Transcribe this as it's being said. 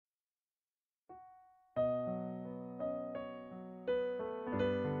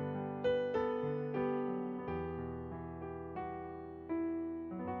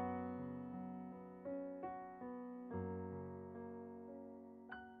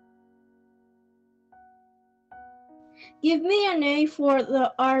Give me an A for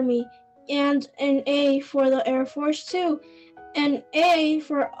the Army and an A for the Air Force too. An A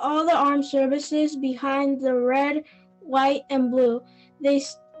for all the armed services behind the red, white, and blue. They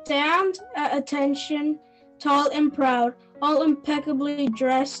stand at attention, tall and proud, all impeccably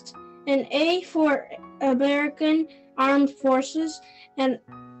dressed. An A for American Armed Forces and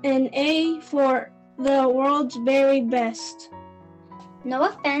an A for the world's very best. No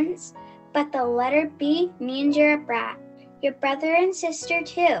offense, but the letter B means you're a brat. Your brother and sister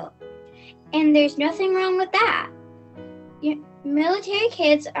too. And there's nothing wrong with that. Military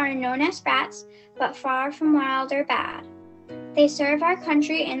kids are known as brats, but far from wild or bad. They serve our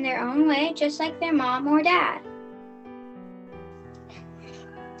country in their own way, just like their mom or dad.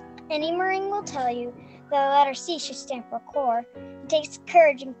 Any Marine will tell you the letter C should stand for Corps. It takes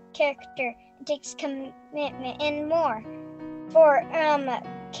courage and character. It takes commitment and more. For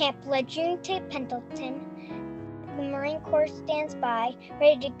Camp Lejeune to Pendleton, the Marine Corps stands by,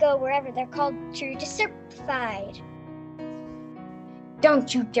 ready to go wherever they're called true to certified.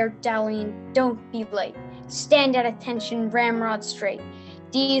 Don't you dare dally and don't be late. Stand at attention, ramrod straight.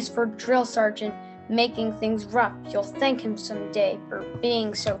 D is for drill sergeant, making things rough. You'll thank him someday for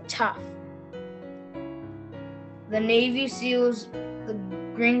being so tough. The Navy SEALs, the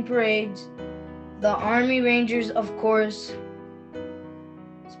Green Parades, the Army Rangers, of course,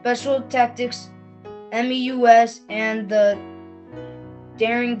 Special Tactics, MEUS, and the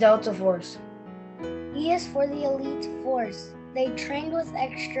Daring Delta Force. E is for the elite force. They trained with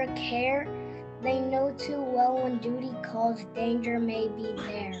extra care. They know too well when duty calls, danger may be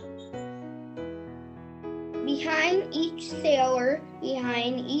there. Behind each sailor,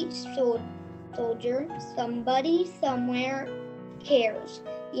 behind each soldier, somebody somewhere cares.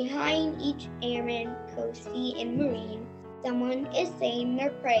 Behind each airman, Coast Sea, and Marine, someone is saying their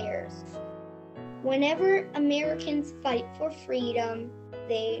prayers. Whenever Americans fight for freedom,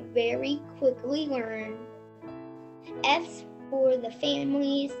 they very quickly learn. F's for the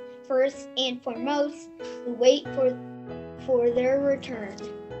families, first and foremost, who wait for their return.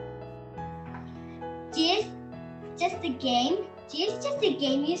 G is just a game? G is just a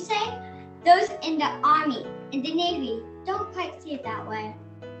game, you say? Those in the Army, in the Navy, don't quite see it that way.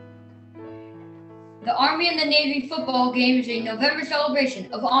 The Army and the Navy football game is a November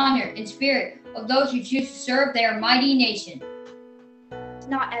celebration of honor and spirit of those who choose to serve their mighty nation.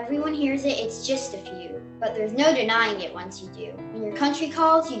 Not everyone hears it, it's just a few, but there's no denying it once you do. When your country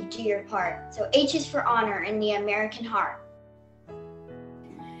calls, you do your part. So H is for honor in the American heart.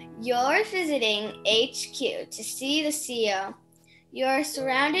 You're visiting HQ to see the CEO. You're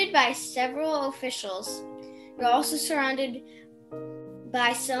surrounded by several officials. You're also surrounded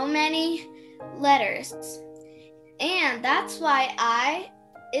by so many letters. And that's why I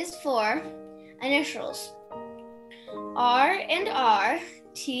is for initials. R and R,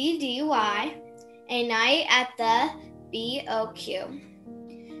 T, D, Y, a night at the BOQ.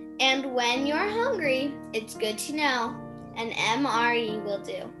 And when you're hungry, it's good to know an MRE will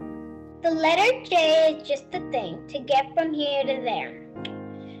do. The letter J is just a thing to get from here to there.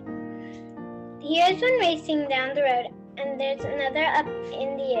 Here's one racing down the road, and there's another up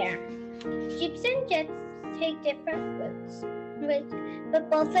in the air. Jeeps and jets take different routes, but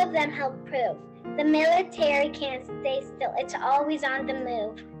both of them help prove the military can't stay still. It's always on the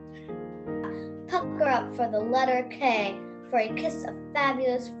move. Pucker up for the letter K, for a kiss of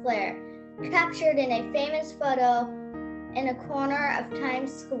fabulous flair, captured in a famous photo in a corner of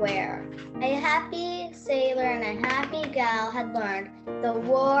Times Square. A happy sailor and a happy gal had learned the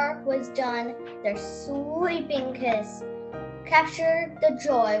war was done. Their sweeping kiss captured the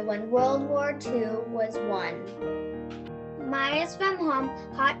joy when World War II was won. Mine is from home,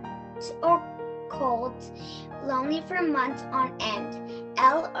 hot or cold, lonely for months on end.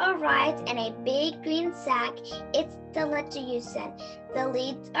 L arrives in a big green sack. It's the letter you sent. The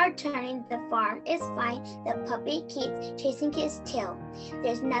leaves are turning, the farm is fine. The puppy keeps chasing his tail.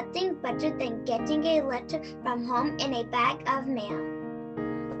 There's nothing better than getting a letter from home in a bag of mail.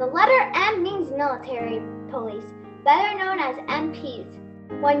 The letter M means military police, better known as MPs.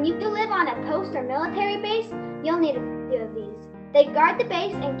 When you live on a post or military base, you'll need a few of these. They guard the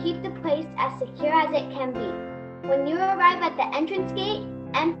base and keep the place as secure as it can be. When you arrive at the entrance gate,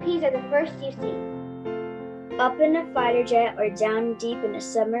 MPs are the first you see. Up in a fighter jet or down deep in a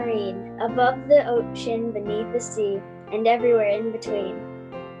submarine, above the ocean, beneath the sea, and everywhere in between.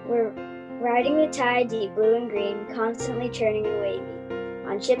 We're riding the tide deep blue and green, constantly churning and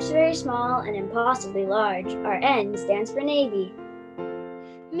wavy. On ships very small and impossibly large, our N stands for Navy.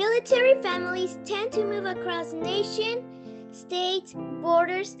 Military families tend to move across the nation states,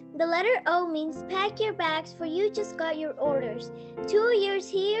 borders. The letter O means pack your bags, for you just got your orders. 2 years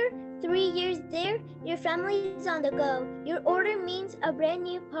here, 3 years there, your family's on the go. Your order means a brand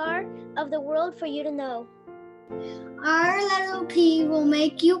new part of the world for you to know. Our little P will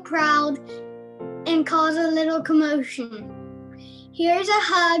make you proud and cause a little commotion. Here's a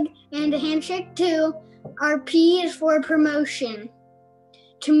hug and a handshake too. Our P is for promotion.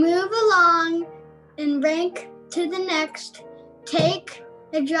 To move along and rank to the next, take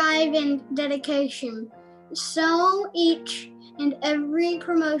a drive and dedication. So each and every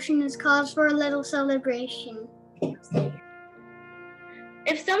promotion is cause for a little celebration.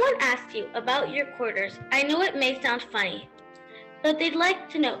 If someone asks you about your quarters, I know it may sound funny, but they'd like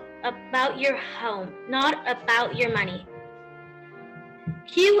to know about your home, not about your money.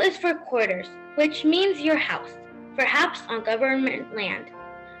 Q is for quarters, which means your house, perhaps on government land.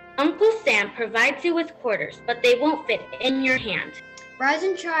 Uncle Sam provides you with quarters, but they won't fit in your hand. Rise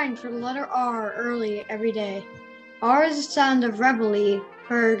and shine for the letter R early every day. R is the sound of reveille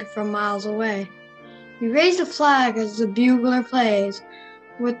heard from miles away. We raise the flag as the bugler plays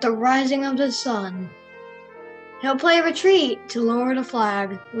with the rising of the sun. He'll play retreat to lower the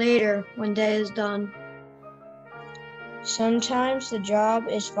flag later when day is done. Sometimes the job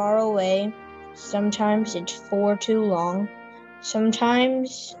is far away, sometimes it's for too long.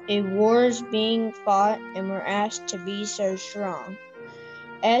 Sometimes a war is being fought and we're asked to be so strong.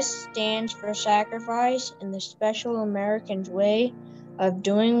 S stands for sacrifice in the special American's way of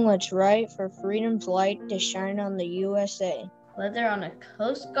doing what's right for freedom's light to shine on the USA. Whether on a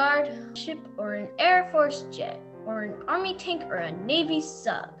Coast Guard ship or an Air Force jet or an Army tank or a Navy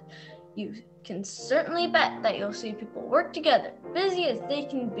sub, you can certainly bet that you'll see people work together, busy as they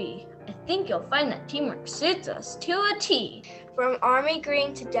can be. I think you'll find that teamwork suits us to a T. From Army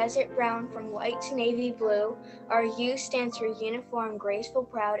green to desert brown, from white to navy blue, our U stands for uniform, graceful,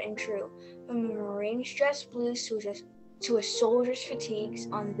 proud, and true. From a Marine's dress blues to a soldier's fatigues,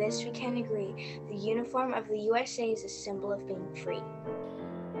 on this we can agree. The uniform of the USA is a symbol of being free.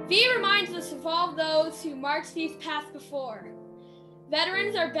 V reminds us of all those who marched these paths before.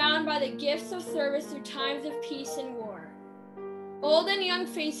 Veterans are bound by the gifts of service through times of peace and war. Old and young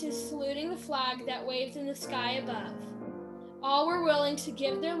faces saluting the flag that waves in the sky above. All were willing to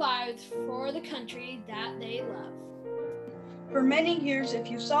give their lives for the country that they love. For many years, if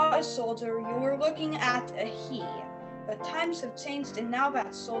you saw a soldier, you were looking at a he. But times have changed, and now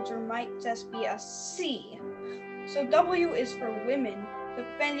that soldier might just be a C. So W is for women,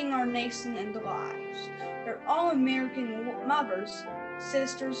 defending our nation and lives. They're all American mothers,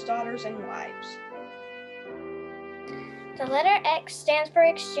 sisters, daughters, and wives. The letter X stands for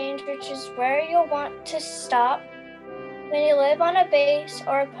exchange, which is where you'll want to stop. When you live on a base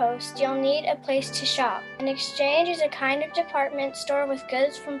or a post, you'll need a place to shop. An exchange is a kind of department store with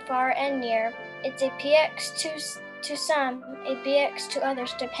goods from far and near. It's a PX to some, a BX to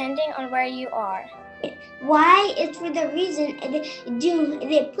others, depending on where you are. Y is for the reason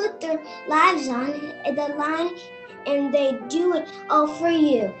they put their lives on the line, and they do it all for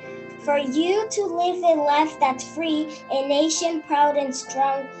you. For you to live a life that's free, a nation proud and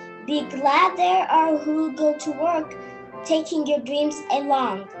strong. Be glad there are who go to work, taking your dreams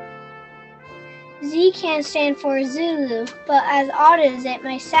along. Z can stand for Zulu, but as odd as it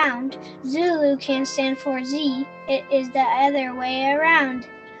may sound, Zulu can stand for Z. It is the other way around.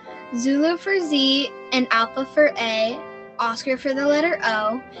 Zulu for Z and Alpha for A, Oscar for the letter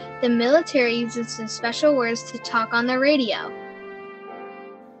O. The military uses some special words to talk on the radio.